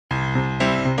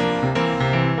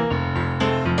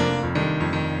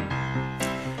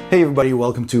Hey everybody,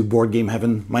 welcome to Board Game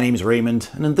Heaven. My name is Raymond,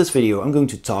 and in this video I'm going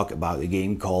to talk about a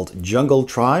game called Jungle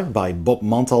Tribe by Bob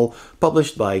Montal,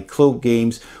 published by Cloak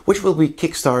games, which will be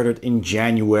kickstarted in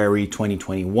January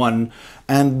 2021.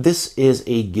 And this is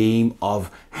a game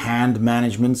of hand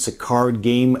management. It's a card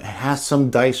game. It has some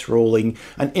dice rolling,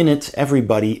 and in it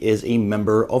everybody is a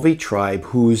member of a tribe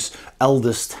whose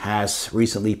eldest has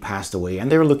recently passed away,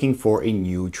 and they're looking for a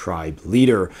new tribe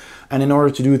leader. And in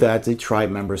order to do that, the tribe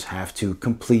members have to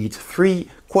complete 3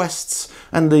 quests,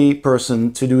 and the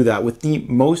person to do that with the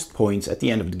most points at the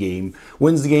end of the game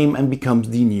wins the game and becomes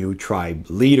the new tribe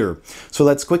leader. So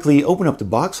let's quickly open up the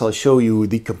box. I'll show you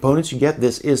the components you get.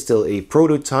 This is still a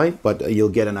prototype, but you'll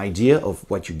get an idea of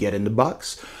what you get in the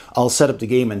box. I'll set up the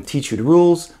game and teach you the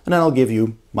rules, and then I'll give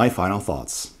you my final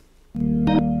thoughts.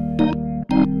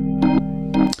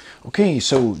 Okay,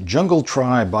 so Jungle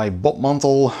Tribe by Bob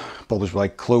Montal, published by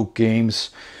Cloak games.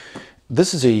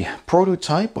 This is a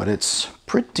prototype, but it's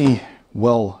pretty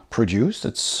well produced.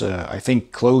 It's, I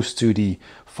think, close to the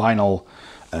final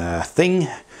thing.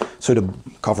 So the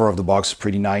cover of the box is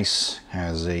pretty nice.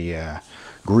 Has a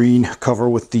green cover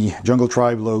with the Jungle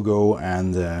Tribe logo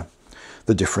and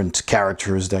the different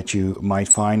characters that you might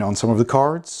find on some of the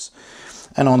cards.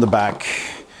 And on the back,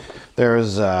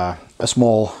 there's a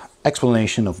small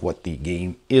explanation of what the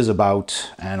game is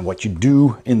about and what you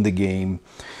do in the game.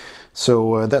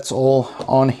 So that's all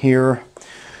on here.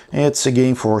 It's a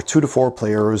game for 2 to 4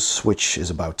 players, which is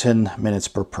about 10 minutes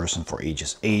per person for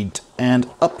ages 8 and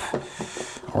up.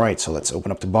 All right, so let's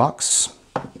open up the box.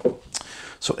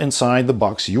 So inside the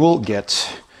box you will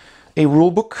get a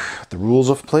rule book, the rules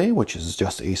of play, which is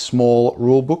just a small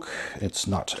rule book. It's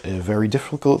not a very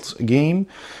difficult game,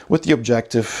 with the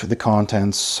objective, the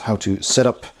contents, how to set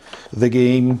up the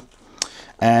game.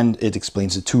 And it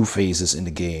explains the 2 phases in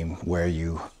the game, where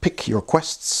you pick your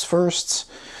quests first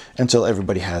until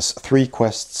everybody has 3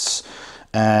 quests,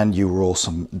 and you roll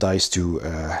some dice to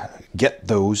get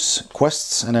those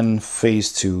quests. And then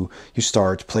phase 2, you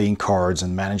start playing cards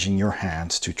and managing your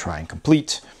hand to try and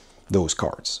complete those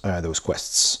cards, those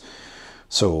quests.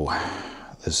 So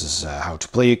this is how to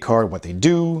play a card, what they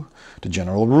do, the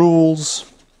general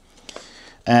rules,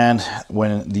 and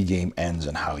when the game ends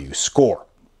and how you score.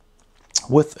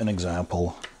 With an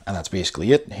example, and that's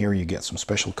basically it. Here you get some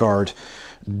special card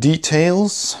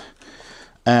details,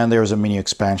 and there's a mini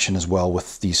expansion as well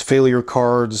with these failure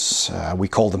cards. We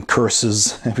call them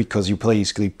curses because you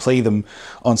basically play them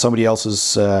on somebody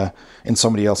else's in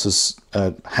somebody else's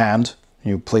hand.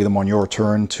 You play them on your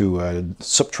turn to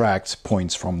subtract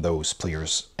points from those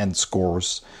players' end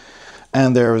scores.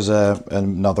 And there's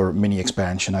another mini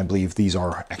expansion. I believe these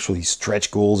are actually stretch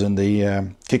goals in the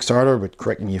Kickstarter, but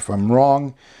correct me if I'm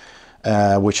wrong,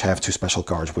 which have 2 special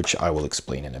cards, which I will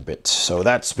explain in a bit. So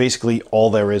that's basically all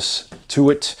there is to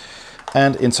it.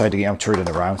 And inside the game, I'll turn it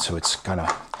around so it's kind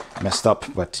of messed up,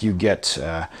 but you get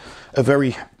a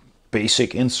very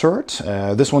basic insert.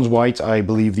 This one's white. I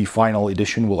believe the final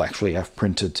edition will actually have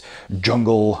printed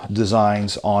jungle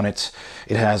designs on it.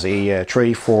 It has a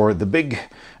tray for the big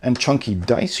and chunky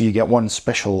dice, so you get 1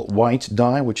 special white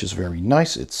die, which is very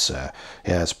nice. It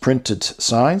has printed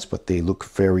sides, but they look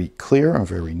very clear and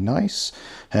very nice.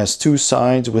 Has 2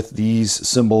 sides with these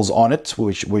symbols on it,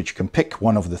 which you can pick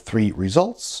one of the 3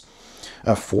 results.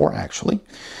 4 actually,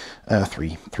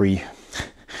 3.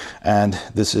 And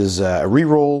this is a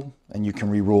reroll, and you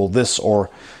can re-roll this or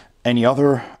any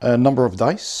other number of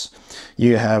dice.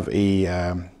 You have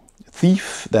a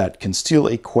thief that can steal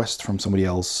a quest from somebody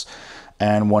else,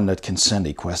 and one that can send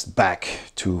a quest back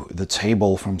to the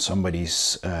table from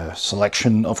somebody's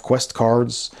selection of quest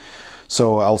cards.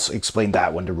 So I'll explain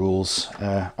that when the rules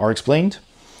are explained.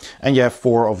 And you have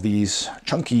 4 of these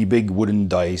chunky big wooden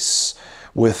dice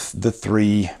with the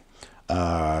 3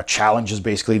 challenges,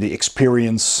 basically the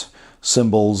experience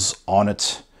symbols on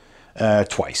it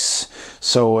twice.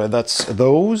 So that's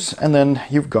those, and then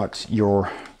you've got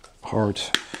your hard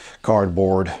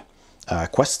cardboard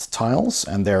quest tiles,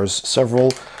 and there's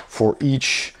several for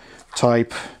each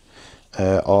type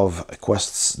of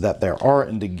quests that there are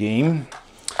in the game.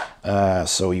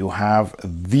 So you have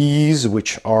these,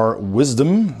 which are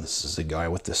wisdom. This is the guy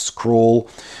with the scroll,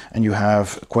 and you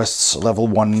have quests level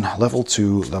 1, level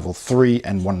 2, level 3,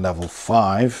 and 1 level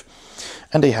 5,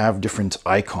 and they have different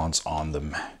icons on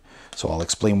them. So I'll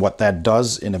explain what that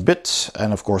does in a bit.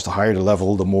 And of course, the higher the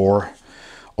level, the more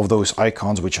of those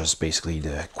icons, which is basically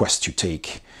the quest you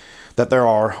take, that there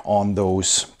are on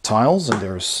those tiles. And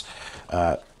there's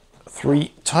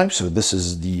 3 types. So this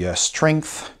is the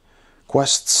strength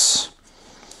quests,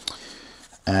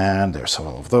 and there's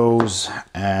all of those.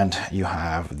 And you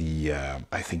have the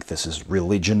I think this is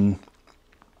religion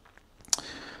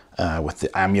with the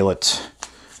amulet,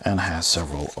 and has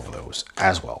several of those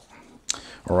as well.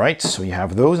 All right, so you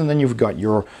have those, and then you've got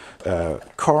your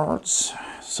cards.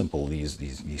 Simple,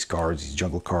 these cards, these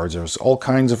jungle cards. There's all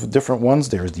kinds of different ones.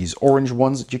 There's these orange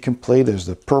ones that you can play. There's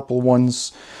the purple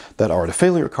ones that are the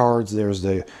failure cards. There's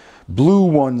the blue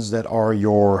ones that are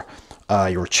your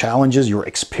challenges, your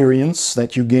experience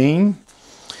that you gain.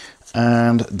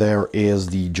 And there is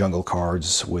the jungle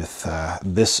cards with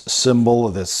this symbol.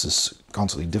 This is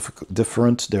constantly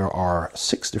different. There are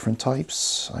 6 different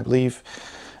types, I believe.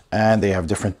 And they have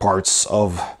different parts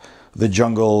of the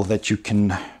jungle that you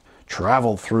can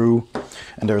travel through.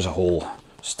 And there's a whole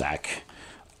stack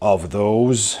of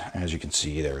those. As you can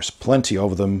see, there's plenty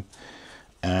of them.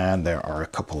 And there are a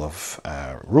couple of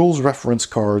rules reference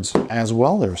cards as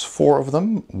well. There's 4 of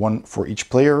them, 1 for each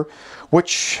player,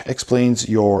 which explains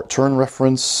your turn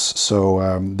reference.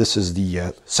 So this is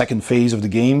the second phase of the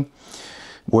game,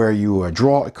 where you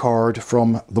draw a card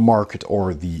from the market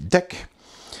or the deck.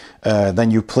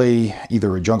 Then you play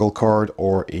either a jungle card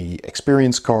or a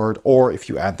experience card, or if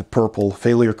you add the purple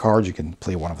failure card, you can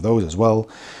play one of those as well.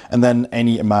 And then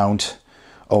any amount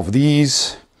of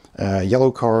these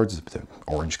yellow cards, the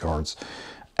orange cards,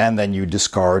 and then you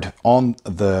discard on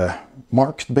the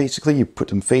market. Basically, you put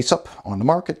them face up on the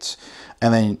market,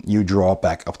 and then you draw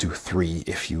back up to 3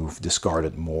 if you've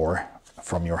discarded more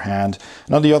from your hand.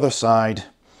 And on the other side,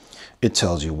 it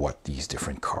tells you what these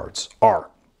different cards are.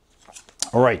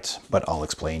 All right, but I'll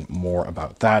explain more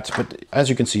about that. But as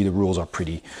you can see, the rules are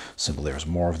pretty simple. There's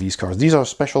more of these cards. These are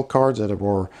special cards that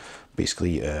were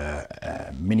basically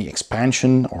a mini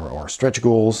expansion or stretch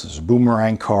goals. There's a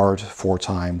boomerang card 4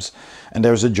 times. And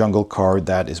there's a jungle card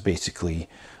that is basically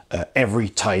every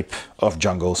type of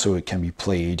jungle, so it can be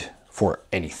played for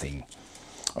anything.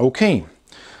 Okay,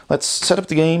 let's set up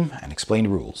the game and explain the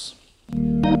rules.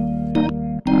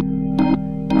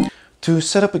 To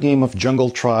set up a game of Jungle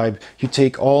Tribe, you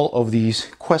take all of these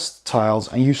quest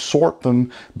tiles and you sort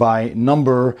them by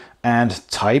number and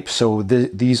type. So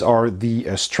these are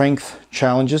the strength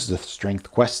challenges, the strength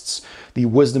quests, the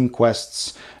wisdom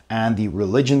quests, and the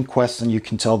religion quests, and you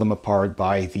can tell them apart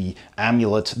by the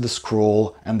amulet, the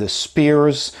scroll, and the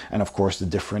spears, and of course the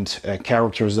different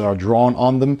characters that are drawn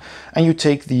on them. And you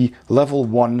take the level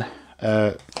 1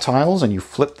 tiles and you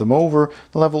flip them over,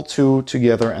 the level 2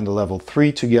 together and the level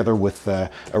 3 together with a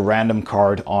random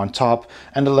card on top,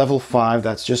 and the level 5,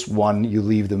 that's just 1, you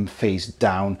leave them face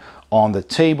down on the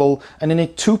table. And in a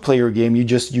 2-player game, you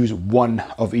just use 1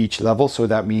 of each level, so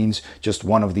that means just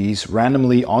 1 of these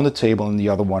randomly on the table and the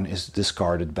other one is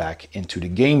discarded back into the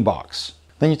game box.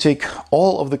 Then you take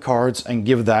all of the cards and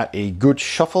give that a good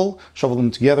shuffle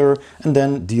them together, and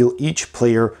then deal each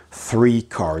player 3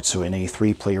 cards. So in a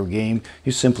 3-player game,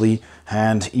 you simply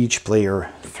hand each player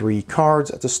 3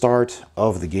 cards at the start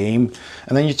of the game.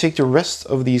 And then you take the rest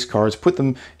of these cards, put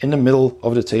them in the middle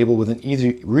of the table within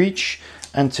easy reach,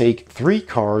 and take 3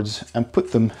 cards and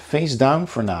put them face down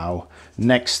for now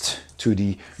next to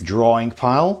the drawing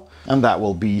pile. And that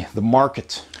will be the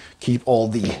market. Keep all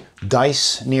the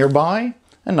dice nearby.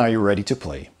 And now you're ready to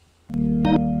play.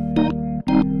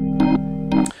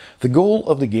 The goal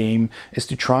of the game is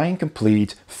to try and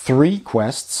complete 3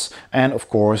 quests and of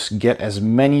course get as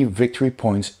many victory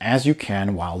points as you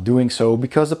can while doing so,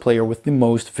 because the player with the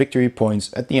most victory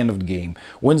points at the end of the game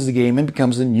wins the game and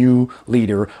becomes the new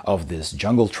leader of this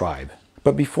jungle tribe.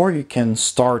 But before you can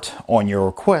start on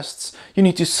your quests, you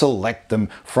need to select them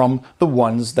from the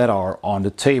ones that are on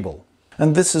the table.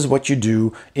 And this is what you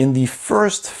do in the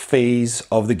first phase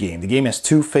of the game. The game has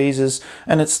 2 phases,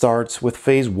 and it starts with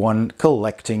phase 1,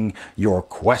 collecting your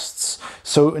quests.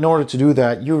 So in order to do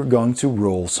that, you're going to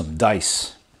roll some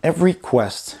dice. Every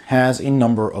quest has a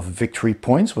number of victory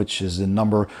points, which is the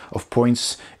number of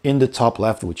points in the top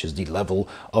left, which is the level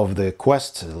of the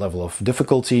quest, the level of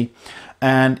difficulty.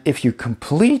 And if you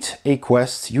complete a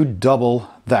quest, you double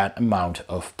that amount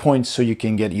of points. So you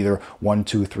can get either 1,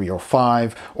 2, 3, or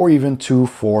 5, or even 2,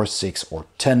 4, 6, or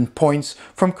 10 points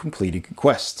from completing a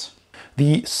quest.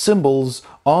 The symbols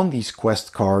on these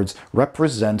quest cards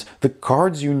represent the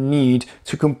cards you need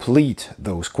to complete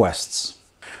those quests.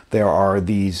 There are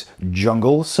these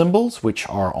jungle symbols, which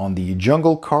are on the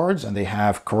jungle cards, and they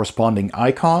have corresponding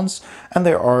icons. And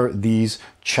there are these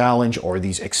challenge or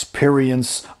these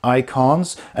experience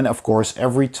icons. And of course,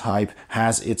 every type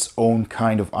has its own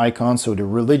kind of icon. So the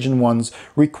religion ones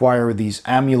require these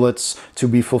amulets to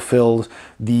be fulfilled.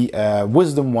 The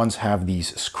wisdom ones have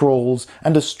these scrolls,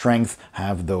 and the strength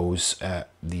have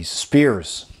these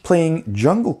spears. Playing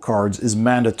jungle cards is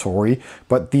mandatory,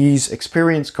 but these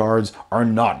experience cards are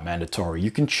not mandatory. You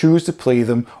can choose to play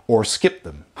them or skip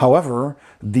them. However,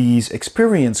 these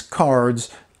experience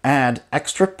cards add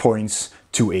extra points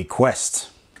to a quest.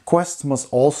 Quests must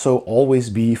also always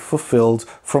be fulfilled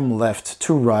from left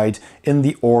to right in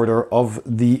the order of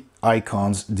the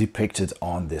icons depicted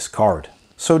on this card.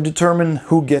 So determine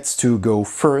who gets to go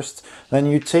first. Then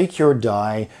you take your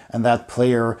die and that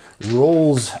player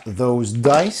rolls those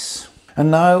dice.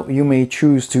 And now you may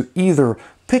choose to either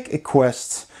pick a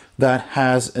quest that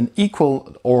has an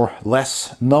equal or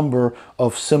less number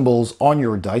of symbols on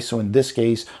your dice. So in this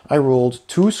case, I rolled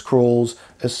 2 scrolls,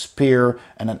 a spear,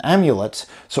 and an amulet.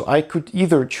 So I could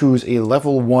either choose a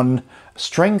level 1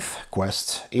 strength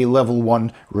quest, a level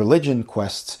 1 religion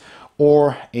quest,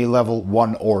 or a level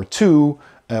 1 or 2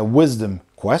 wisdom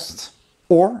quest.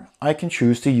 Or I can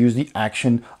choose to use the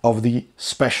action of the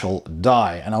special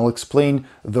die. And I'll explain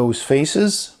those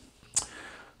phases.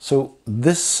 So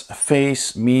this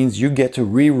phase means you get to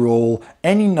re-roll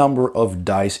any number of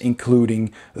dice,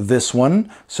 including this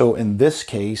one. So in this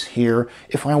case here,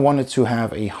 if I wanted to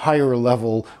have a higher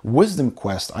level wisdom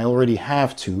quest, I already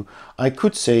have 2. I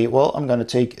could say, well, I'm going to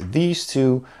take these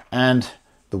 2 and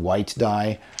the white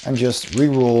die and just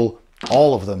re-roll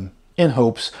all of them in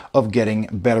hopes of getting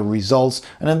better results.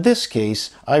 And in this case,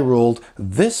 I rolled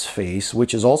this phase,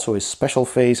 which is also a special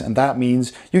phase, and that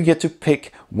means you get to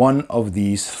pick one of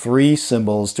these 3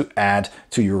 symbols to add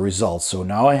to your results. So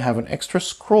now I have an extra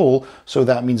scroll, so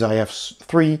that means I have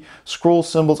 3 scroll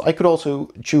symbols. I could also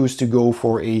choose to go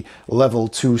for a level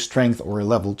 2 strength or a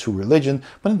level 2 religion,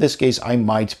 but in this case I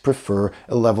might prefer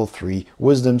a level 3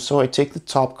 wisdom. So I take the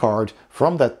top card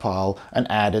from that pile and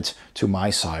add it to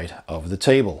my side of the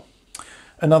table.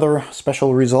 Another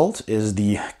special result is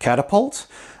the catapult,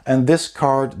 and this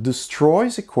card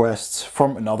destroys a quest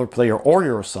from another player or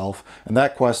yourself, and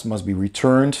that quest must be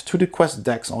returned to the quest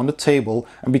decks on the table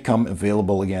and become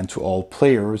available again to all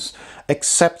players,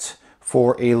 except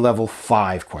for a level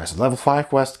 5 quest. A level 5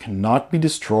 quest cannot be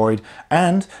destroyed,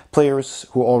 and players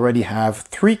who already have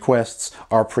 3 quests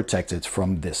are protected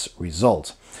from this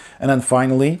result. And then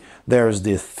finally, there's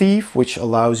the thief, which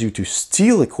allows you to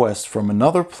steal a quest from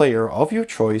another player of your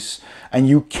choice, and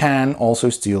you can also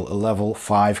steal a level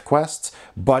 5 quest,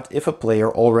 but if a player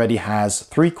already has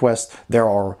 3 quests, they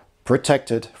are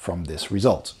protected from this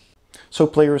result. So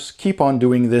players keep on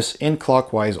doing this in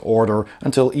clockwise order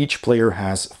until each player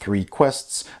has 3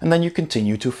 quests, and then you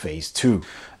continue to phase 2.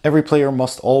 Every player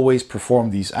must always perform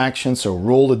these actions, so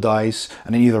roll the dice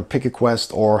and then either pick a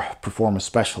quest or perform a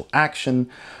special action.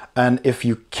 And if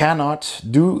you cannot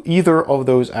do either of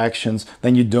those actions,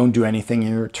 then you don't do anything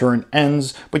and your turn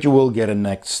ends, but you will get a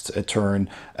next turn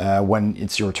when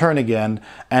it's your turn again.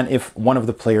 And if one of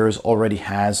the players already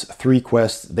has 3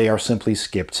 quests, they are simply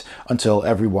skipped until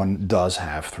everyone does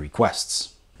have 3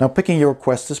 quests. Now, picking your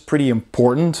quest is pretty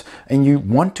important, and you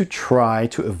want to try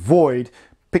to avoid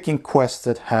picking quests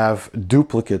that have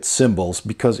duplicate symbols,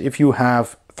 because if you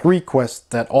have 3 quests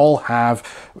that all have,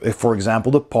 for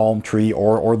example, the palm tree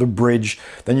or the bridge,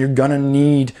 then you're gonna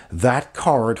need that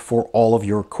card for all of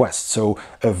your quests. So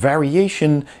a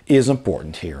variation is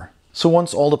important here. So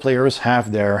once all the players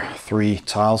have their 3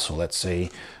 tiles, so let's say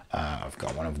I've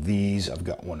got one of these, I've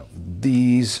got one of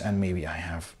these, and maybe I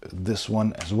have this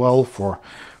one as well for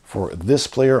this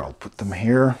player. I'll put them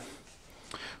here,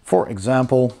 for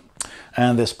example.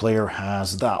 And this player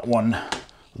has that one.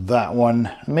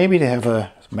 Maybe they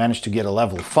have managed to get a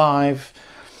level 5,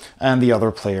 and the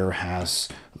other player has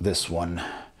this one,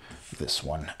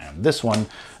 and this one.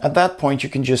 At that point, you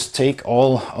can just take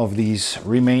all of these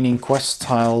remaining quest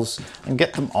tiles and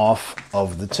get them off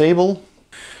of the table,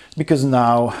 because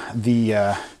now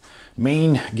the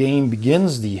main game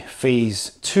begins, the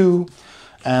phase 2,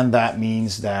 and that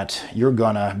means that you're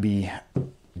gonna be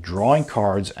drawing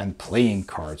cards and playing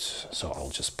cards. So I'll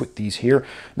just put these here.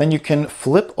 Then you can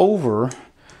flip over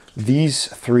these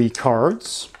 3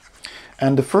 cards,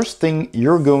 and the first thing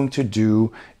you're going to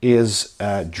do is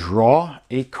draw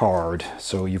a card.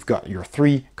 So you've got your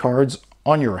 3 cards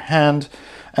on your hand,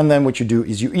 and then what you do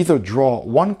is you either draw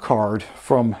 1 card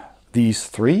from these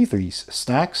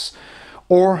stacks,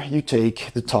 or you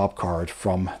take the top card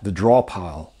from the draw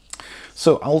pile.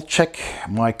 So I'll check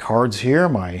my cards here,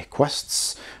 my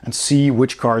quests, and see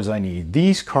which cards I need.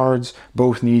 These cards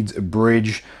both need a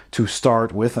bridge to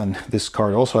start with, and this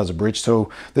card also has a bridge, so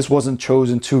this wasn't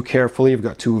chosen too carefully. I've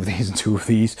got 2 of these and 2 of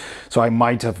these, so I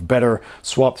might have better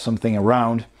swapped something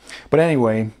around. But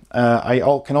anyway, I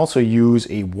can also use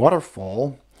a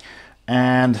waterfall.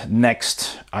 And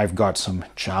next, I've got some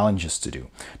challenges to do.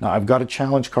 Now, I've got a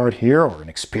challenge card here, or an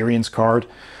experience card.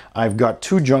 I've got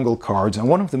 2 jungle cards, and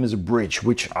one of them is a bridge,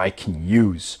 which I can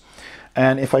use.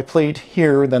 And if I played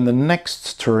here, then the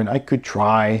next turn I could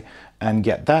try and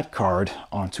get that card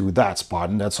onto that spot.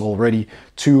 And that's already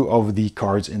 2 of the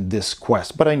cards in this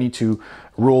quest. But I need to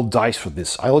roll dice for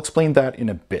this. I'll explain that in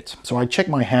a bit. So I check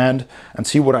my hand and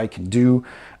see what I can do.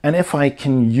 And if I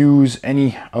can use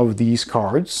any of these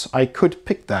cards, I could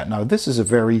pick that. Now, this is a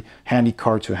very handy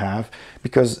card to have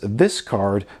because this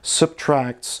card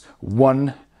subtracts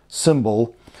 1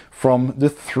 symbol from the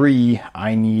 3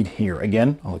 I need here.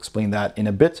 Again, I'll explain that in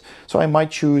a bit. So I might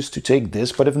choose to take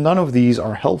this, but if none of these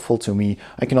are helpful to me,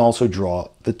 I can also draw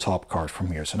the top card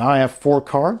from here. So now I have 4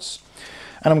 cards,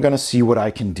 and I'm going to see what I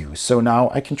can do. So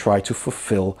now I can try to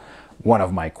fulfill one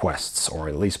of my quests, or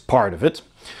at least part of it.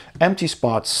 Empty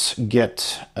spots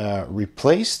get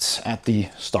replaced at the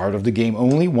start of the game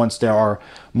only. Once there are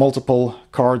multiple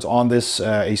cards on this,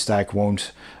 a stack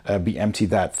won't be empty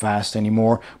that fast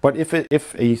anymore. But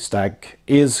if a stack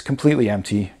is completely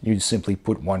empty, you simply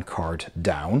put 1 card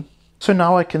down. So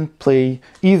now I can play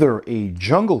either a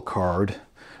jungle card,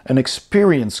 an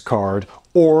experience card,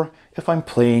 or if I'm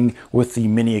playing with the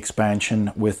mini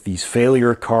expansion with these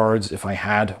failure cards, if I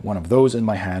had one of those in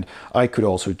my hand, I could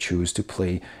also choose to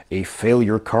play a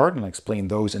failure card, and I'll explain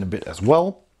those in a bit as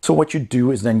well. So what you do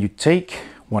is then you take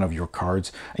one of your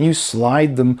cards and you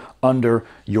slide them under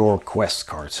your quest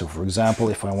card. So for example,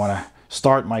 if I want to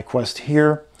start my quest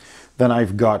here, then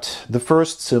I've got the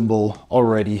first symbol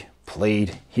already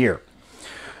played here.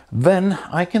 Then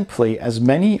I can play as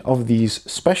many of these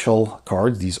special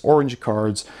cards, these orange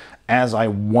cards, as I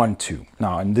want to.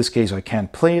 Now, in this case, I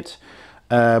can't play it,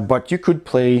 but you could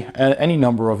play any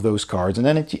number of those cards. And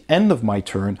then at the end of my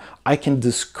turn, I can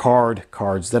discard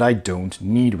cards that I don't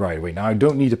need right away. Now, I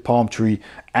don't need a palm tree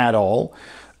at all.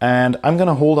 And I'm going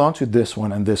to hold on to this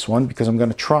one and this one because I'm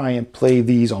going to try and play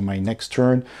these on my next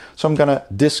turn. So I'm going to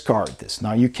discard this.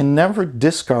 Now, you can never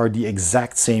discard the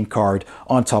exact same card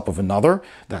on top of another.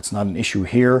 That's not an issue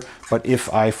here. But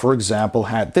if I, for example,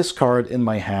 had this card in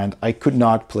my hand, I could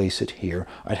not place it here.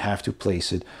 I'd have to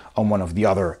place it on one of the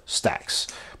other stacks.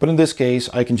 But in this case,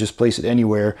 I can just place it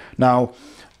anywhere. Now,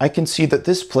 I can see that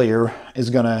this player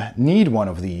is going to need one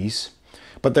of these.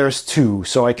 But there's 2,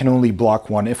 so I can only block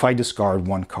 1 if I discard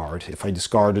 1 card. If I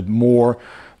discarded more,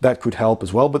 that could help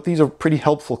as well. But these are pretty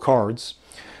helpful cards.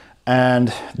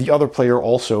 And the other player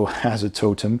also has a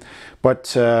totem.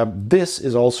 But this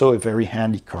is also a very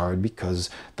handy card because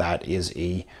that is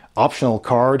a optional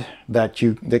card that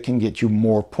can get you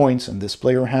more points, and this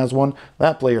player has one,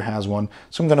 that player has one.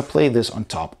 So I'm going to play this on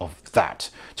top of that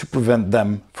to prevent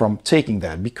them from taking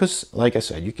that, because like I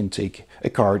said, you can take a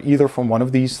card either from one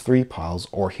of these 3 piles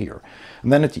or here.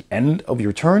 And then at the end of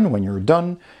your turn, when you're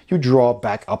done, you draw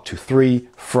back up to 3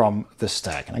 from the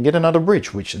stack, and I get another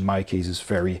bridge, which in my case is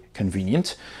very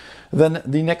convenient. Then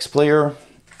the next player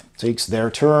takes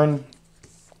their turn,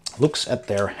 looks at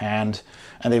their hand,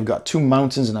 and they've got 2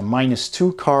 mountains and a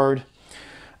 -2 card,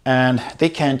 and they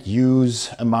can't use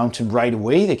a mountain right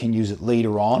away. They can use it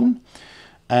later on,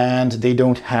 and they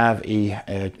don't have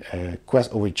a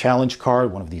quest or a challenge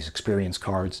card, one of these experience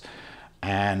cards,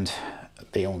 and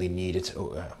they only need it,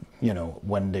 you know,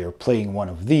 when they're playing one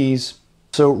of these.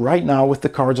 So right now, with the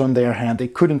cards on their hand, they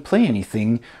couldn't play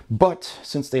anything, but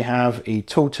since they have a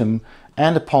totem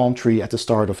and a palm tree at the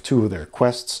start of 2 of their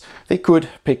quests, they could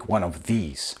pick one of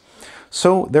these.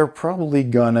 So they're probably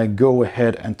gonna go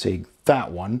ahead and take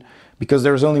that one because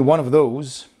there's only one of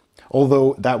those,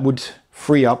 although that would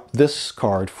free up this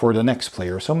card for the next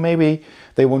player. So maybe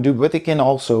they won't do, but they can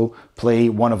also play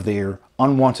one of their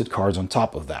unwanted cards on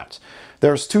top of that.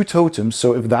 There's 2 totems,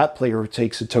 so if that player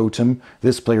takes a totem,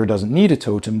 this player doesn't need a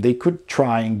totem, they could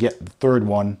try and get the 3rd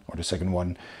one or the 2nd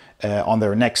one on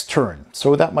their next turn.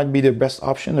 So that might be their best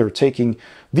option. They're taking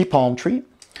the palm tree.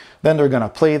 Then they're going to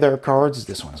play their cards.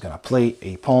 This one's going to play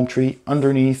a palm tree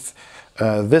underneath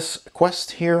this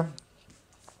quest here.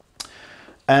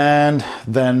 And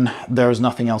then there's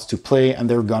nothing else to play, and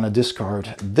they're going to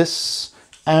discard this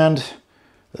and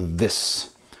this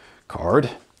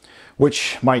card,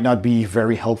 which might not be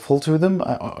very helpful to them.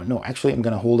 No, actually, I'm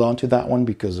going to hold on to that one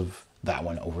because of that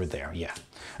one over there. Yeah.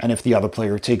 And if the other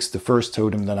player takes the first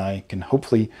totem, then I can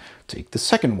hopefully take the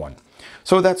second one.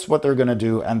 So that's what they're going to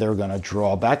do, and they're going to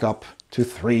draw back up to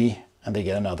 3, and they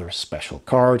get another special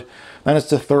card. Then it's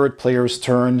the third player's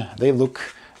turn. They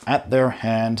look at their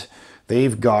hand.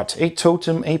 They've got a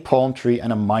totem, a palm tree,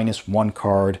 and a -1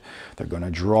 card. They're going to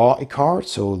draw a card.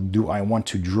 So do I want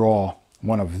to draw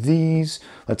one of these?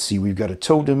 Let's see, we've got a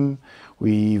totem.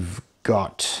 We've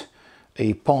got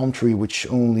a palm tree, which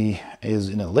only is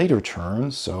in a later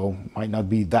turn, so might not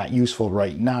be that useful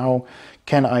right now.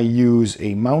 Can I use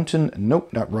a mountain?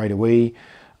 Nope, not right away.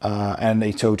 And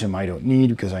a totem I don't need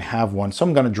because I have one. So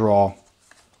I'm going to draw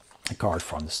a card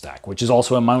from the stack, which is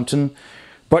also a mountain.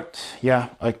 But yeah,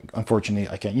 unfortunately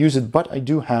I can't use it, but I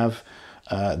do have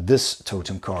this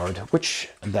totem card, which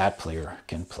that player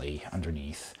can play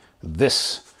underneath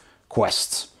this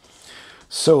quest.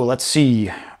 So let's see,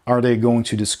 are they going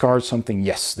to discard something?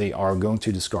 Yes, they are going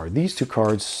to discard these 2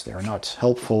 cards. They are not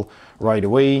helpful right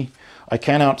away. I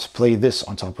cannot play this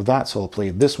on top of that, so I'll play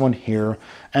this one here.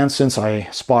 And since I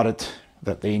spotted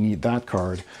that they need that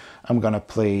card, I'm going to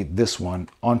play this one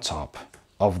on top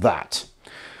of that.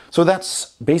 So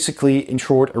that's basically, in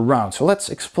short, a round. So let's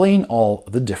explain all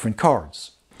the different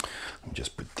cards. I'll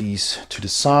just put these to the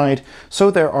side.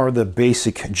 So there are the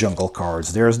basic jungle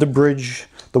cards. There's the bridge,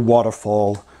 the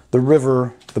waterfall, the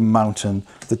river, the mountain,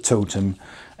 the totem,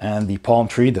 and the palm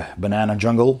tree, the banana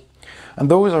jungle. And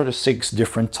those are the 6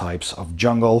 different types of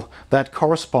jungle that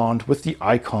correspond with the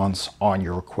icons on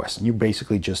your quest. And you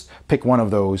basically just pick one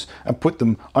of those and put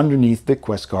them underneath the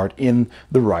quest card in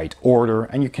the right order,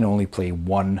 and you can only play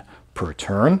 1 per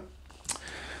turn.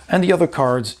 And the other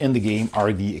cards in the game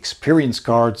are the experience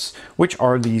cards, which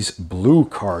are these blue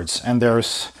cards. And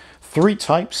there's 3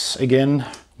 types, again,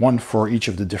 1 for each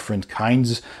of the different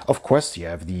kinds of quests. You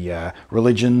have the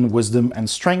religion, wisdom, and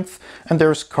strength. And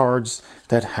there's cards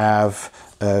that have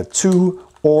 2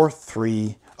 or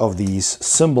 3 of these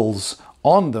symbols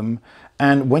on them.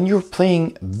 And when you're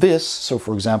playing this, so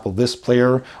for example, this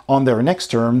player on their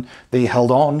next turn, they held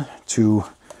on to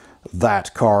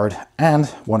that card and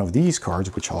one of these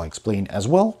cards, which I'll explain as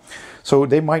well. So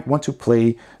they might want to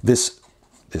play this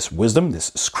wisdom,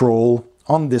 this scroll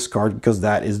on this card, because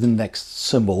that is the next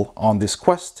symbol on this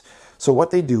quest. So what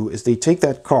they do is they take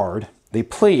that card, they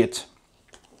play it,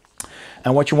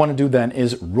 and what you want to do then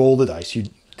is roll the dice.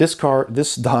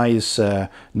 This die is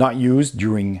not used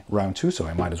during round 2, so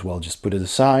I might as well just put it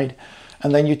aside.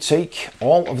 And then you take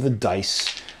all of the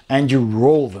dice and you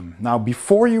roll them. Now,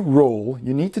 before you roll,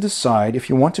 you need to decide if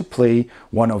you want to play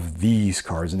one of these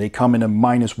cards. And they come in a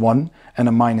 -1 and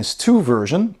a -2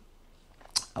 version,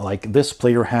 like this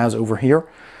player has over here.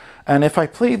 And if I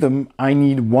play them, I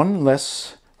need 1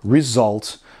 less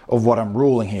result of what I'm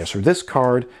rolling here. So this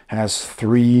card has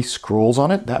 3 scrolls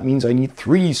on it. That means I need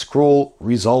 3 scroll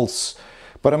results.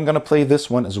 But I'm going to play this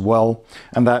one as well,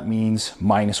 and that means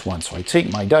 -1. So I take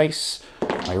my dice,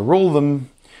 I roll them,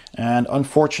 and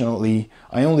unfortunately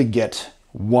I only get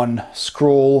 1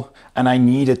 scroll, and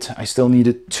I still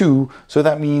needed 2. So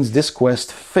that means this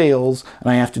quest fails,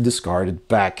 and I have to discard it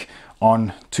back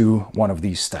onto one of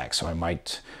these stacks. So I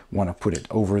might want to put it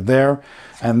over there.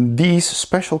 And these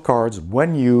special cards,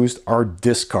 when used, are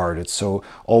discarded. So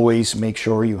always make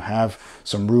sure you have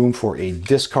some room for a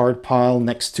discard pile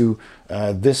next to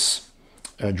this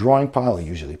drawing pile. I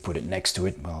usually put it next to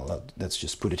it. Well, let's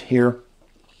just put it here.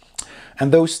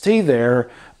 And those stay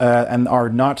there and are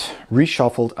not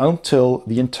reshuffled until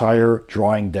the entire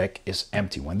drawing deck is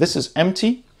empty. When this is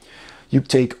empty, you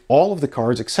take all of the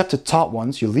cards except the top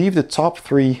ones. You leave the top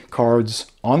 3 cards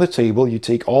on the table. You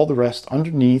take all the rest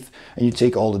underneath, and you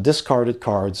take all the discarded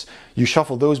cards. You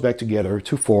shuffle those back together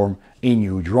to form a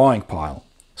new drawing pile.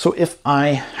 So if I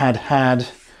had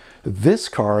this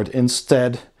card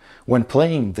instead when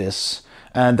playing this,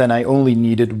 and then I only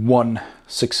needed 1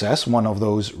 success, 1 of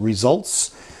those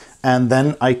results, and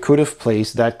then I could have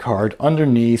placed that card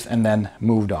underneath and then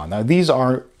moved on. Now these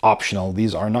are optional,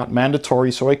 these are not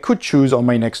mandatory, so I could choose on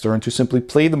my next turn to simply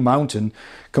play the mountain,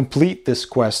 complete this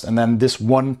quest, and then this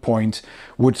 1 point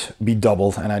would be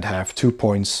doubled, and I'd have 2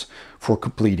 points for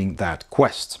completing that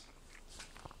quest.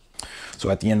 So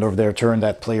at the end of their turn,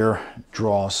 that player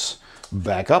draws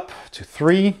back up to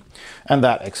 3, and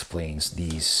that explains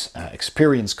these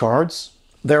experience cards.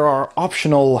 There are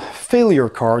optional failure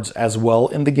cards as well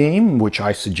in the game, which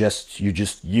I suggest you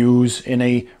just use in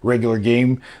a regular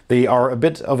game. They are a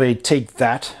bit of a take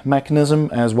that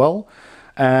mechanism as well,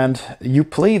 and you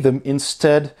play them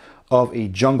instead of a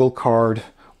jungle card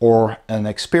or an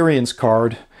experience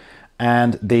card,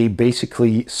 and they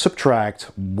basically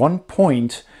subtract 1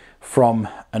 point from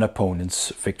an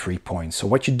opponent's victory point. So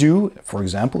what you do, for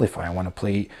example, if I want to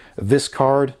play this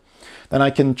card, then I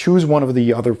can choose one of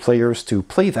the other players to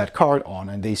play that card on,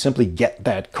 and they simply get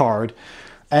that card.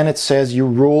 And it says you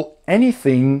roll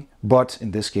anything but, in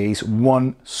this case,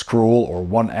 one scroll or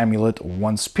one amulet or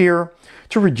one spear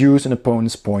to reduce an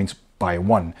opponent's points by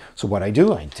 1. So what I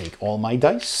do, I take all my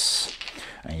dice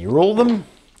and you roll them.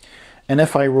 And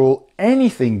if I roll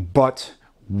anything but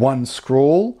one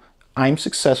scroll, I'm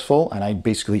successful, and I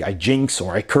jinx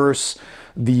or I curse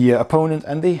the opponent,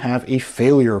 and they have a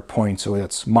failure point, so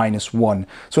that's -1.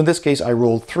 So in this case I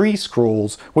rolled 3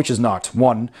 scrolls, which is not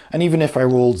 1, and even if I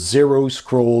rolled 0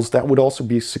 scrolls, that would also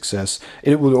be a success.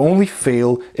 It would only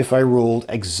fail if I rolled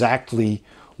exactly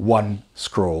 1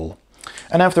 scroll.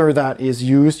 And after that is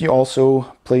used, you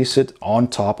also place it on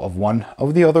top of one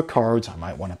of the other cards. I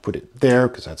might want to put it there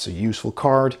because that's a useful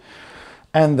card.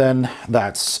 And then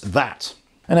that's that.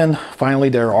 And then finally,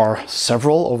 there are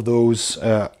several of those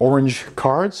orange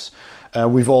cards.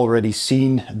 We've already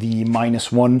seen the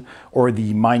 -1 or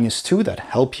the -2 that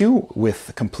help you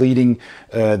with completing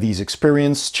these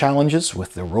experience challenges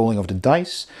with the rolling of the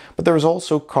dice. But there's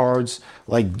also cards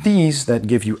like these that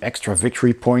give you extra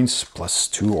victory points,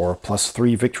 +2 or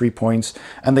 +3 victory points.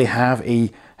 And they have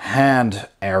a hand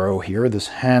arrow here, this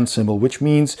hand symbol, which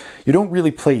means you don't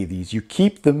really play these. You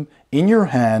keep them in your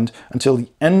hand until the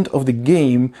end of the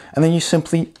game, and then you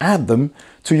simply add them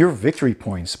to your victory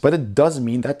points. But it does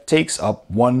mean that takes up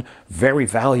one very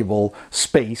valuable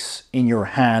space in your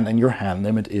hand, and your hand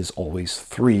limit is always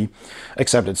 3,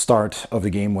 except at the start of the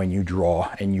game when you draw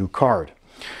a new card.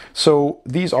 So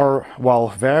these are, while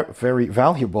very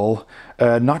valuable,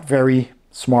 not very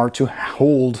smart to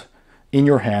hold in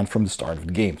your hand from the start of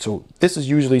the game. So this is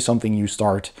usually something you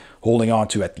start holding on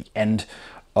to at the end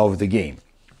of the game.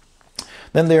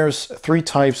 Then there's 3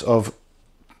 types of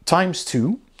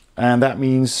 ×2, and that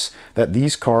means that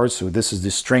these cards, so this is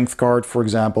the strength card, for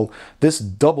example, this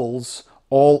doubles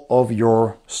all of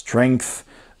your strength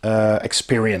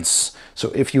experience.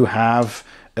 So if you have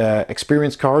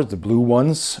experience cards, the blue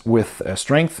ones with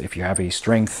strength, if you have a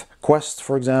strength quest,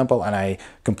 for example, and I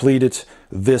completed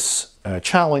this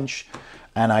challenge,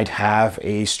 and I'd have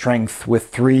a strength with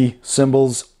 3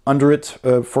 symbols under it,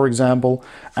 for example,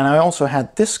 and I also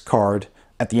had this card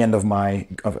at the end of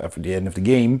the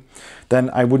game, then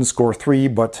I wouldn't score 3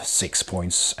 but 6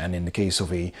 points. And in the case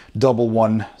of a double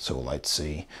one, so let's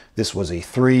say this was a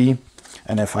 3,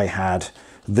 and if I had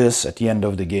this at the end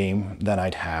of the game, then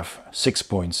I'd have 6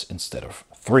 points instead of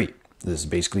 3. This is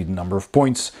basically the number of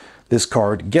points this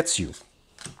card gets you.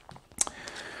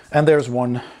 And there's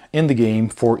one in the game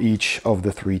for each of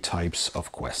the 3 types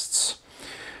of quests.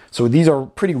 So these are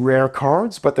pretty rare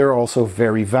cards, but they're also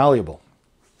very valuable.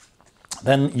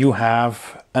 Then you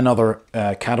have another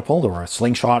catapult or a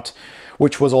slingshot,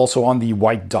 which was also on the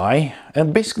white die,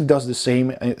 and basically does the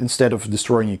same. Instead of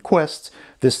destroying a quest,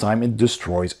 this time it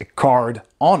destroys a card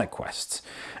on a quest.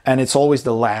 And it's always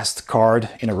the last card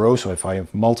in a row, so if I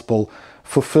have multiple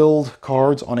fulfilled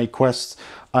cards on a quest,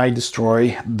 I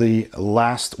destroy the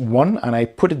last one and I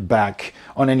put it back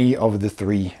on any of the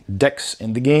 3 decks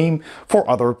in the game for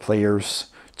other players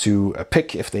to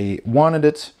pick if they wanted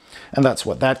it. And that's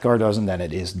what that card does, and then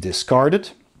it is discarded.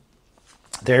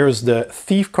 There's the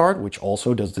thief card, which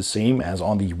also does the same as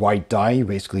on the white die. You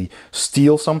basically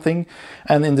steal something,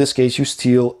 and in this case you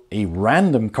steal a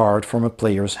random card from a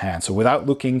player's hand. So without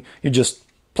looking, you just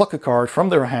pluck a card from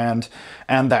their hand,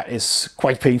 and that is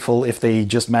quite painful if they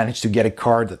just manage to get a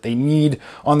card that they need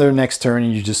on their next turn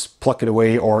and you just pluck it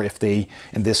away, or if they,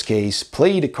 in this case,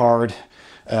 played a card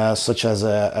such as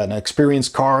an experience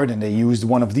card and they used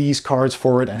one of these cards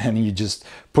for it, and then you just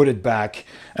put it back,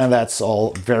 and that's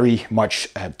all very much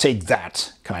take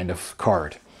that kind of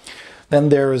card. Then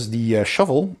there's the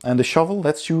shovel, and the shovel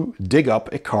lets you dig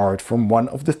up a card from one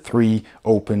of the 3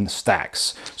 open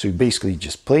stacks. So you basically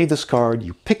just play this card,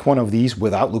 you pick one of these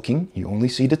without looking, you only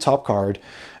see the top card,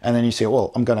 and then you say,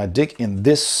 well, I'm gonna dig in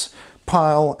this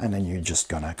pile, and then you're just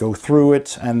gonna go through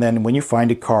it, and then when you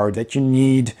find a card that you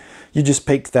need, you just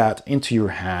pick that into your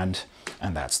hand,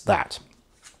 and that's that.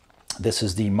 This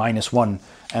is the -1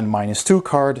 and -2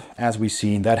 card, as we've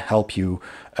seen, that help you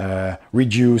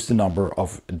reduce the number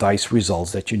of dice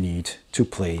results that you need to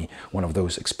play one of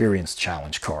those experience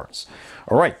challenge cards.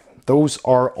 All right, those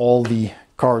are all the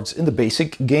cards in the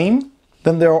basic game.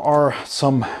 Then there are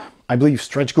some, I believe,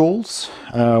 stretch goals,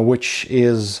 which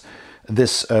is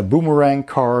this boomerang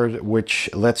card, which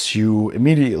lets you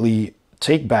immediately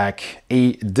take back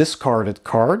a discarded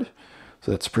card.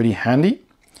 So that's pretty handy.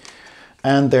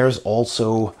 And there's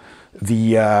also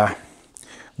the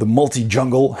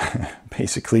multi-jungle.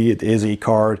 Basically, it is a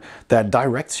card that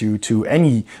directs you to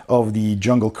any of the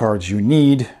jungle cards you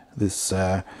need. This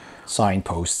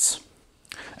signposts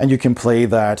And you can play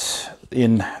that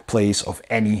in place of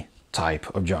any type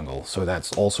of jungle. So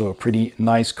that's also a pretty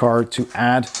nice card to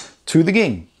add to the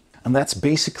game. And that's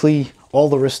basically all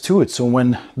there is to it. So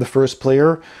when the first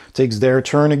player takes their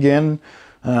turn again,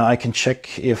 I can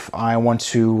check if I want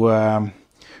to,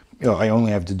 I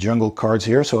only have the jungle cards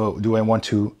here. So do I want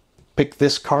to pick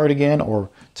this card again or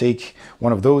take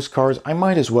one of those cards? I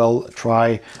might as well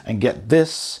try and get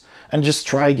this and just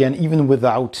try again even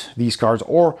without these cards,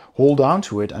 or hold on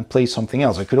to it and play something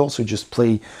else. I could also just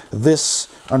play this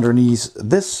underneath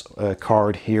this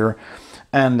card here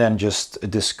and then just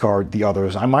discard the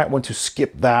others. I might want to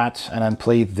skip that and then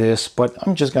play this, but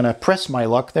I'm just gonna press my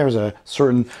luck. There's a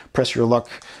certain press your luck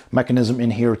mechanism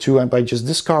in here too, and by just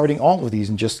discarding all of these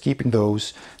and just keeping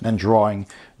those and then drawing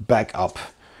back up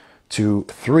to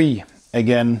 3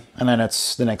 again, and then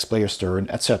it's the next player's turn,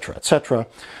 etc., etc.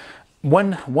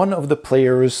 When one of the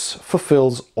players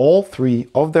fulfills all 3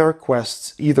 of their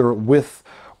quests, either with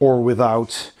or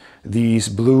without these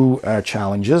blue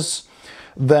challenges,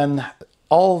 then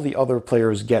all the other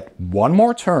players get 1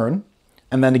 more turn,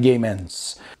 and then the game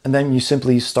ends. And then you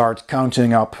simply start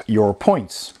counting up your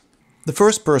points. The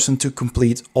first person to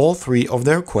complete all 3 of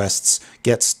their quests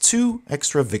gets 2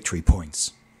 extra victory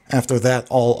points. After that,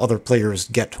 all other players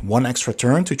get 1 extra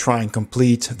turn to try and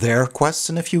complete their quests,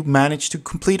 and if you manage to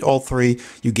complete all 3,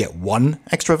 you get 1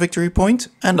 extra victory point,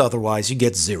 and otherwise you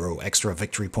get 0 extra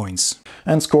victory points.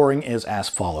 And scoring is as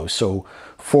follows. So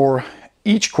for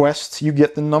each quest, you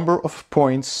get the number of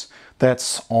points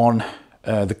that's on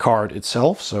the card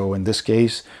itself. So in this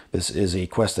case, this is a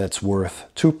quest that's worth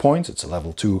 2 points. It's a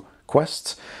level 2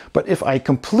 quest. But if I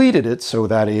completed it, so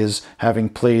that is having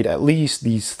played at least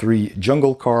these 3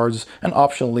 jungle cards and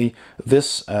optionally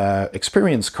this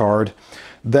experience card,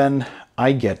 then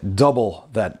I get double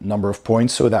that number of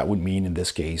points. So that would mean in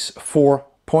this case 4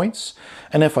 points.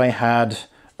 And if I had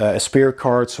a spear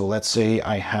card, so let's say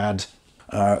I had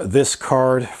this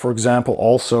card, for example,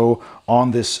 also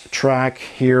on this track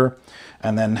here,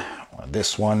 and then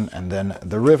this one, and then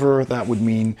the river, that would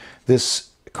mean this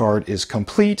card is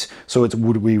complete, so it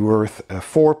would be worth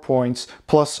 4 points,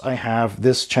 plus I have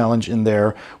this challenge in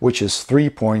there, which is 3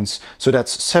 points, so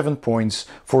that's 7 points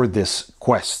for this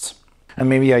quest. And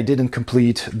maybe I didn't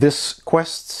complete this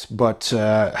quest, but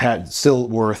had still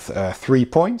worth 3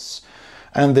 points.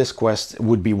 And this quest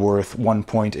would be worth 1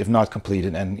 point if not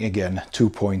completed, and again 2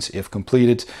 points if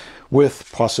completed,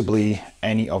 with possibly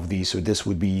any of these. So this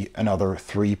would be another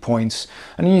 3 points.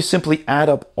 And then you simply add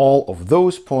up all of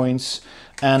those points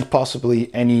and possibly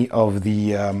any of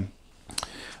the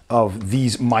of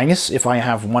these minus. If I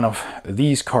have one of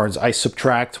these cards, I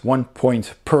subtract 1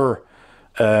 point per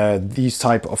these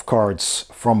type of cards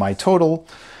from my total.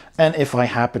 And if I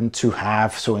happen to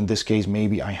have, so in this case,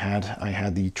 maybe I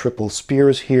had the triple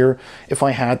spears here. If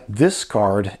I had this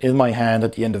card in my hand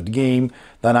at the end of the game,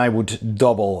 then I would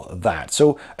double that.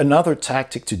 So another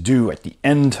tactic to do at the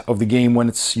end of the game when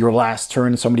it's your last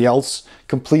turn, somebody else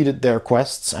completed their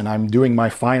quests and I'm doing my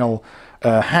final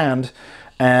hand.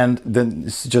 And then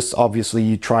it's just obviously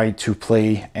you try to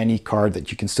play any card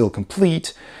that you can still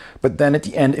complete. But then at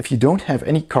the end, if you don't have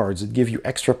any cards that give you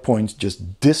extra points,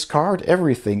 just discard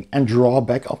everything and draw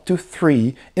back up to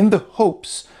 3 in the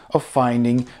hopes of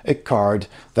finding a card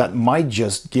that might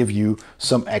just give you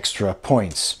some extra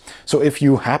points. So if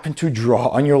you happen to draw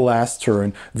on your last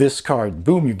turn this card,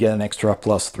 boom, you get an extra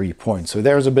plus 3 points. So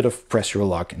there's a bit of press your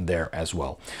luck in there as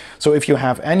well. So if you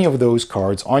have any of those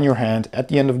cards on your hand at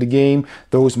the end of the game,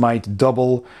 those might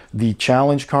double the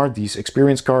challenge card, these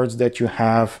experience cards that you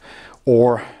have,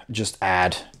 or just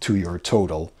add to your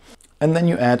total. And then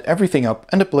you add everything up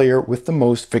and the player with the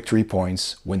most victory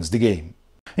points wins the game.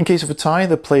 In case of a tie,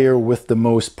 the player with the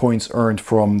most points earned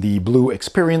from the blue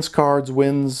experience cards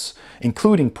wins,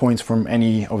 including points from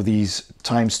any of these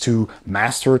 ×2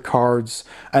 master cards.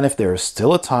 And if there is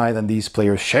still a tie, then these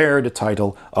players share the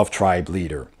title of tribe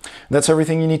leader. That's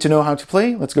everything you need to know how to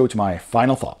play. Let's go to my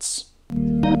final thoughts.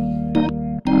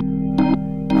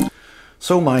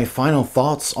 So my final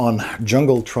thoughts on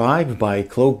Jungle Tribe by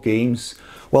Cloak Games.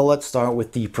 Well, let's start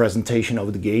with the presentation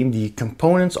of the game. The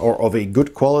components are of a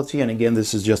good quality, and again,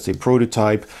 this is just a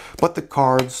prototype, but the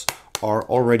cards are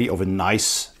already of a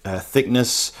nice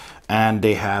thickness, and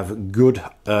they have good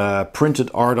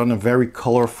printed art on them, very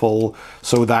colorful,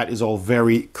 so that is all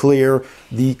very clear.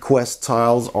 The quest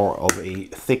tiles are of a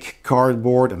thick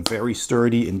cardboard and very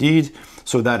sturdy indeed,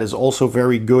 so that is also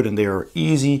very good, and they are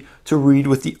easy to read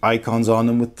with the icons on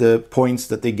them, with the points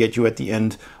that they get you at the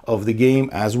end of the game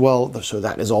as well. So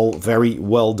that is all very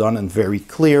well done and very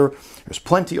clear. There's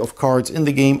plenty of cards in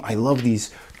the game. I love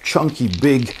these chunky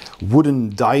big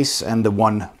wooden dice and the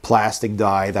one plastic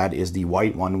die that is the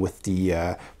white one with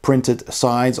the printed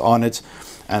sides on it,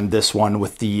 and this one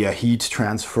with the heat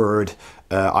transferred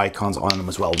icons on them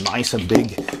as well. Nice and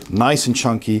big, nice and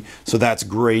chunky, so that's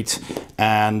great.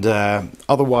 And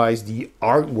otherwise the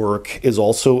artwork is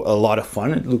also a lot of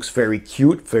fun. It looks very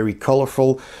cute, very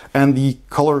colorful, and the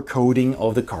color coding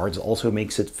of the cards also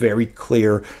makes it very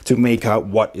clear to make out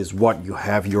what is what. You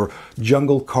have your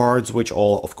jungle cards, which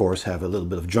all of course have a little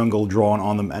bit of jungle drawn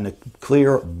on them, and a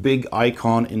clear big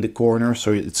icon in the corner,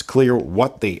 so it's clear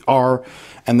what they are.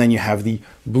 And then you have the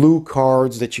blue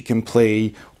cards that you can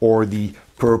play, or the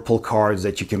purple cards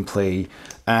that you can play,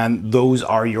 and those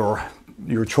are your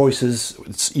choices.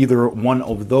 It's either one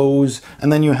of those.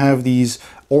 And then you have these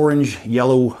orange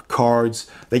yellow cards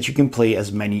that you can play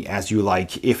as many as you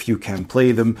like, if you can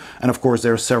play them. And of course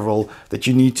there are several that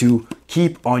you need to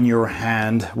keep on your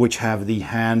hand, which have the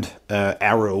hand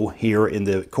arrow here in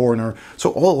the corner.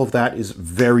 So all of that is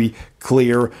very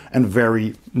clear and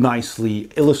very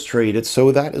nicely illustrated,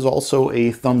 so that is also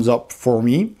a thumbs up for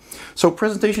me. So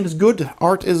presentation is good,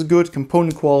 art is good,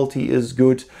 component quality is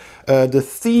good, the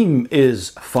theme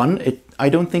is fun. I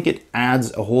don't think it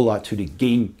adds a whole lot to the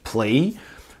gameplay,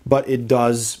 but it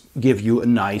does give you a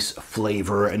nice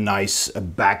flavor, a nice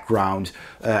background,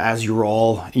 as you're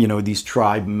all, you know, these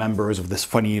tribe members of this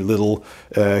funny little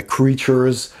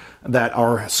creatures that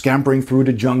are scampering through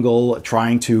the jungle,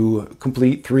 trying to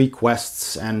complete 3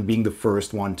 quests and being the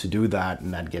first one to do that,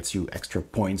 and that gets you extra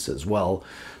points as well.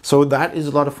 So that is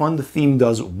a lot of fun. The theme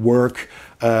does work,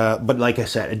 but like I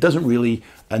said, it doesn't really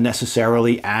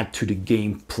necessarily add to the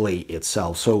gameplay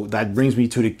itself. So that brings me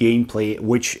to the gameplay,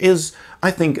 which is,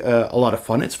 I think, a lot of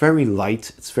fun. It's very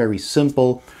light, it's very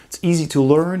simple, it's easy to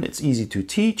learn, it's easy to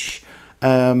teach.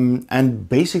 And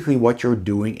basically what you're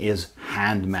doing is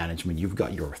hand management. You've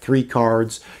got your 3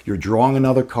 cards, you're drawing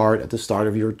another card at the start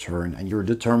of your turn, and you're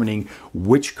determining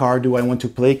which card do I want to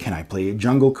play. Can I play a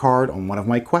jungle card on one of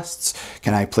my quests?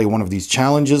 Can I play one of these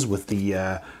challenges with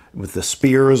the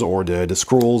spears or the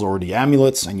scrolls or the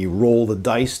amulets? And you roll the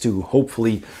dice to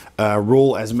hopefully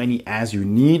roll as many as you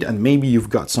need. And maybe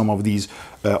you've got some of these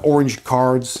orange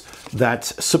cards that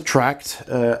subtract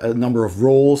a number of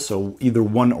rolls, so either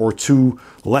 1 or 2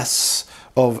 less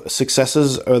of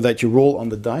successes that you roll on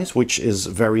the dice, which is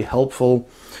very helpful.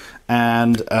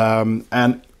 And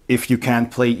if you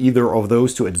can't play either of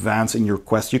those to advance in your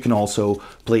quest, you can also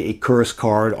play a curse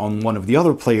card on one of the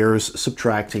other players,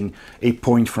 subtracting a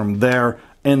point from their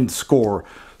end score.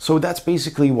 So that's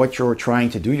basically what you're trying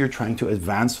to do. You're trying to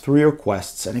advance through your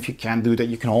quests, and if you can't do that,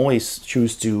 you can always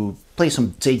choose to play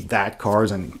some take that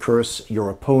cards and curse your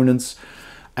opponents.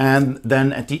 And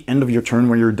then at the end of your turn,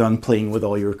 when you're done playing with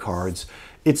all your cards,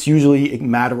 it's usually a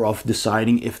matter of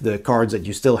deciding if the cards that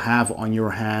you still have on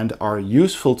your hand are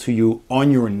useful to you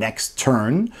on your next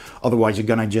turn. Otherwise, you're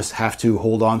gonna just have to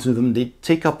hold on to them. They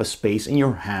take up a space in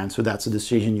your hand, so that's a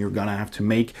decision you're gonna have to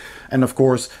make. And of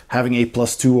course, having a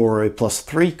 +2 or a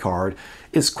 +3 card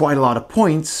is quite a lot of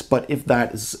points, but if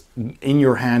that is in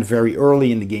your hand very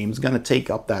early in the game, it's going to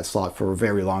take up that slot for a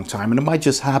very long time. And it might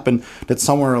just happen that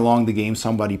somewhere along the game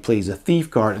somebody plays a thief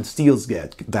card and steals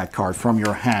that card from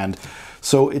your hand.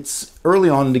 So it's early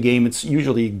on in the game, it's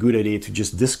usually a good idea to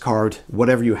just discard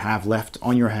whatever you have left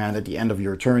on your hand at the end of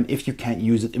your turn if you can't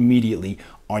use it immediately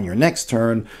on your next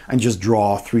turn, and just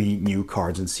draw 3 new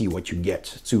cards and see what you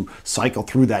get, to cycle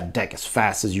through that deck as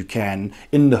fast as you can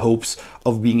in the hopes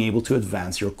of being able to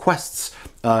advance your quests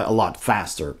a lot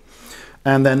faster.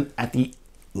 And then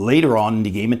later on in the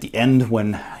game, at the end,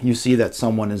 when you see that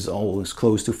someone is always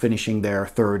close to finishing their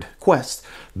 3rd quest,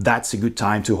 that's a good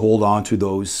time to hold on to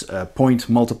those point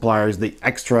multipliers, the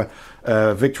extra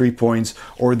victory points,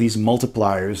 or these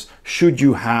multipliers, should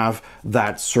you have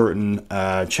that certain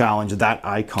challenge, that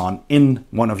icon in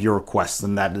one of your quests,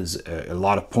 and that is a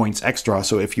lot of points extra.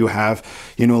 So if you have,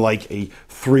 you know, like a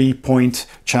 3-point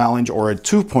challenge or a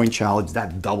 2-point challenge,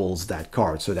 that doubles that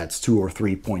card, so that's 2 or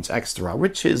 3 points extra,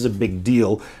 which is a big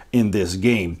deal in this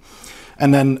game.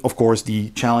 And then, of course, the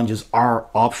challenges are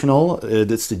optional.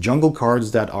 It's the jungle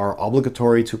cards that are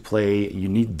obligatory to play. You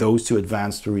need those to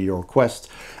advance through your quest.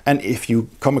 And if you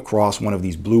come across one of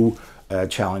these blue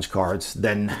challenge cards,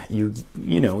 then you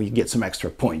get some extra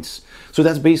points. So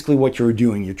that's basically what you're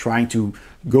doing. You're trying to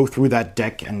go through that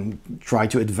deck and try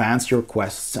to advance your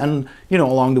quests. And, you know,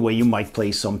 along the way, you might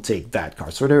play some take that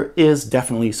cards. So there is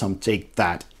definitely some take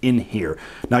that in here.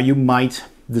 Now, you might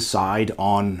decide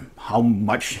on how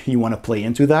much you want to play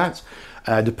into that.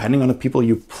 depending on the people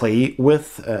you play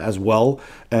with as well.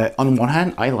 On one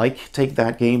hand, I like take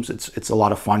that games. It's a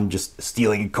lot of fun just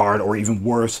stealing a card, or even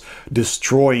worse,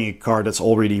 destroying a card that's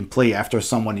already in play after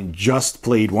someone just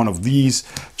played one of these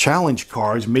challenge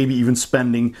cards, maybe even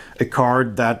spending a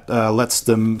card that lets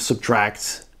them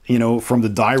subtract, you know, from the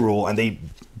die roll, and they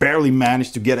barely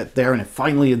managed to get it there and it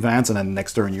finally advanced, and then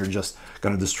next turn you're just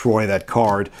going to destroy that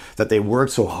card that they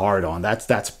worked so hard on.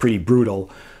 That's pretty brutal.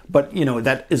 But, you know,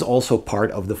 that is also part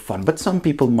of the fun. But some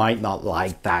people might not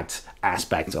like that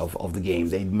aspect of the game.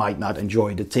 They might not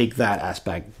enjoy to take that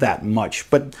aspect that much.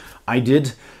 But I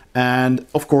did. And,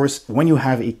 of course, when you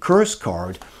have a curse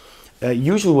card,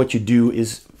 usually what you do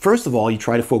is, first of all, you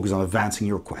try to focus on advancing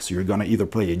your quest. So you're going to either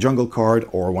play a jungle card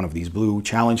or one of these blue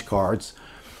challenge cards.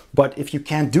 But if you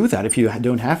can't do that, if you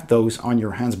don't have those on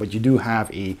your hands, but you do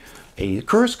have a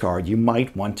curse card, you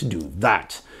might want to do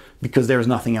that, because there's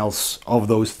nothing else of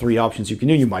those three options you can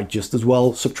do. You might just as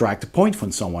well subtract a point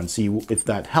from someone, see if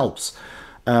that helps.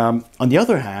 On the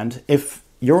other hand, if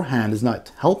your hand is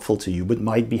not helpful to you, but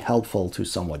might be helpful to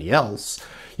somebody else,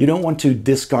 you don't want to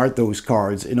discard those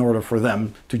cards in order for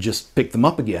them to just pick them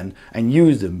up again and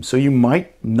use them. So you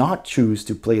might not choose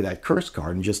to play that curse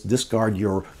card and just discard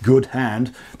your good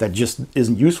hand that just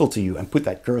isn't useful to you and put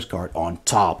that curse card on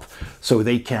top, so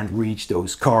they can't reach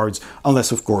those cards,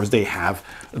 unless of course they have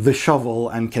the shovel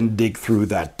and can dig through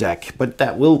that deck. But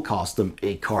that will cost them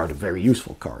a card, a very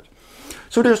useful card.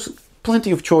 So there's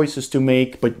plenty of choices to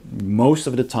make, but most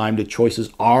of the time the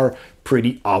choices are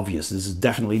pretty obvious. This is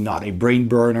definitely not a brain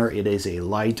burner. It is a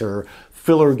lighter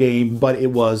filler game, but it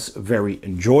was very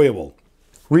enjoyable.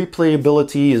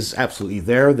 Replayability is absolutely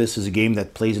there. This is a game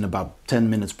that plays in about 10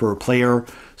 minutes per player.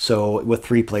 So with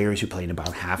 3 players, you play in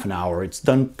about half an hour. It's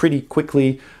done pretty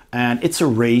quickly, and it's a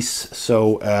race.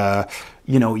 So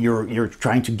you know, you're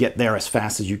trying to get there as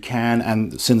fast as you can.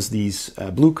 And since these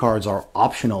blue cards are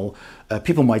optional,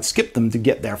 people might skip them to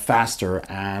get there faster,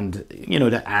 and you know,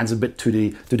 that adds a bit to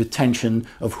the tension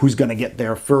of who's going to get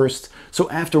there first. So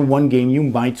after one game, you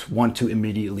might want to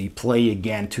immediately play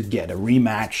again to get a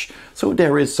rematch. So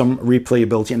there is some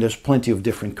replayability, and there's plenty of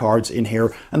different cards in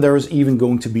here, and there is even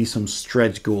going to be some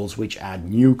stretch goals which add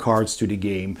new cards to the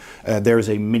game. There's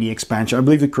a mini expansion. I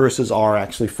believe the curses are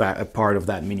actually a part of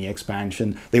that mini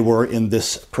expansion. They were in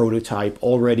this prototype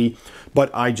already,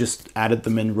 but I just added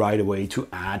them in right away to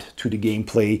add to the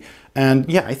gameplay. And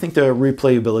yeah, I think the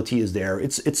replayability is there.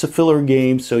 It's a filler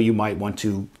game, so you might want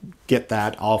to get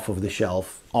that off of the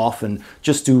shelf often,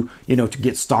 just to, you know, to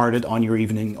get started on your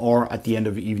evening, or at the end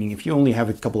of the evening, if you only have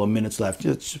a couple of minutes left,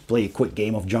 just play a quick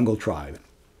game of Jungle Tribe.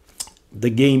 The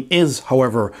game is,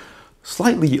 however,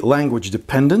 slightly language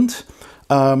dependent.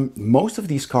 Most of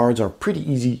these cards are pretty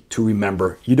easy to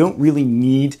remember. You don't really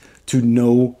need to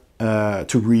know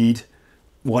to read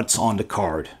what's on the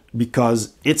card,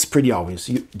 because it's pretty obvious.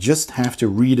 You just have to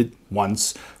read it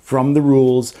once from the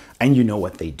rules and you know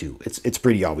what they do. It's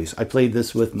pretty obvious. I played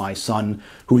this with my son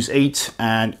who's 8,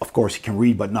 and of course he can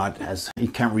read, but not as he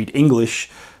can't read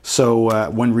English. So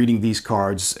when reading these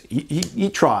cards, he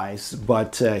tries,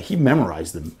 but he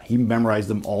memorized them. He memorized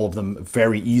them, all of them,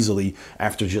 very easily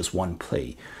after just one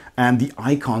play. And the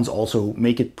icons also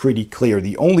make it pretty clear.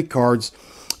 The only cards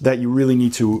that you really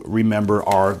need to remember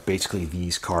are basically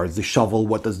these cards. The shovel,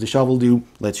 what does the shovel do?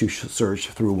 Lets you search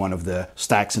through one of the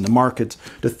stacks in the market.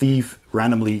 The thief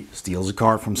randomly steals a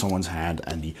card from someone's hand,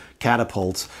 and the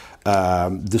catapult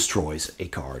destroys a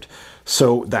card.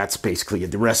 So that's basically it.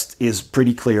 The rest is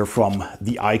pretty clear from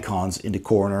the icons in the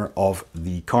corner of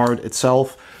the card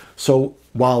itself. So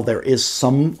while there is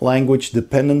some language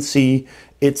dependency,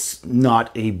 it's not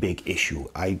a big issue.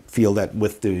 I feel that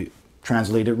with the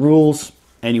translated rules,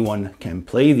 anyone can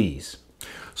play these.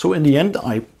 So in the end,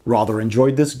 I rather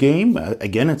enjoyed this game.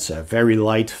 Again, it's a very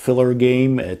light filler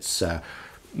game. It's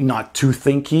not too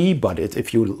thinky, but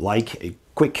if you like a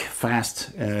quick, fast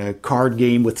card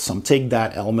game with some take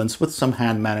that elements, with some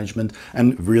hand management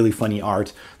and really funny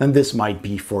art, then this might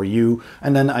be for you.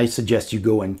 And then I suggest you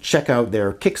go and check out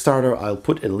their Kickstarter. I'll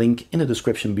put a link in the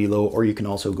description below, or you can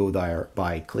also go there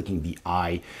by clicking the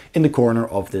eye in the corner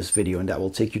of this video, and that will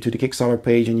take you to the Kickstarter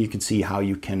page, and you can see how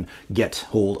you can get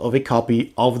hold of a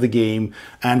copy of the game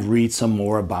and read some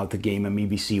more about the game and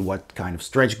maybe see what kind of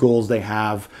stretch goals they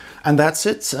have. And that's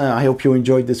it. I hope you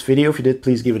enjoyed this video. If you did,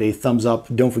 please give it a thumbs up.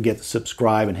 Don't forget to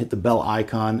subscribe and hit the bell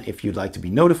icon if you'd like to be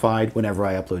notified whenever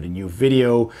I upload a new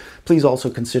video. Please also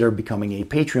consider becoming a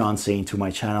Patreon saint to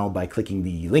my channel by clicking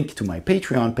the link to my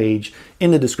Patreon page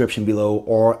in the description below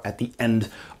or at the end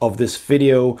of this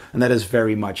video, and that is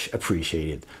very much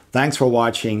appreciated. Thanks for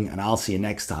watching, and I'll see you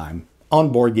next time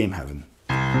on Board Game Heaven.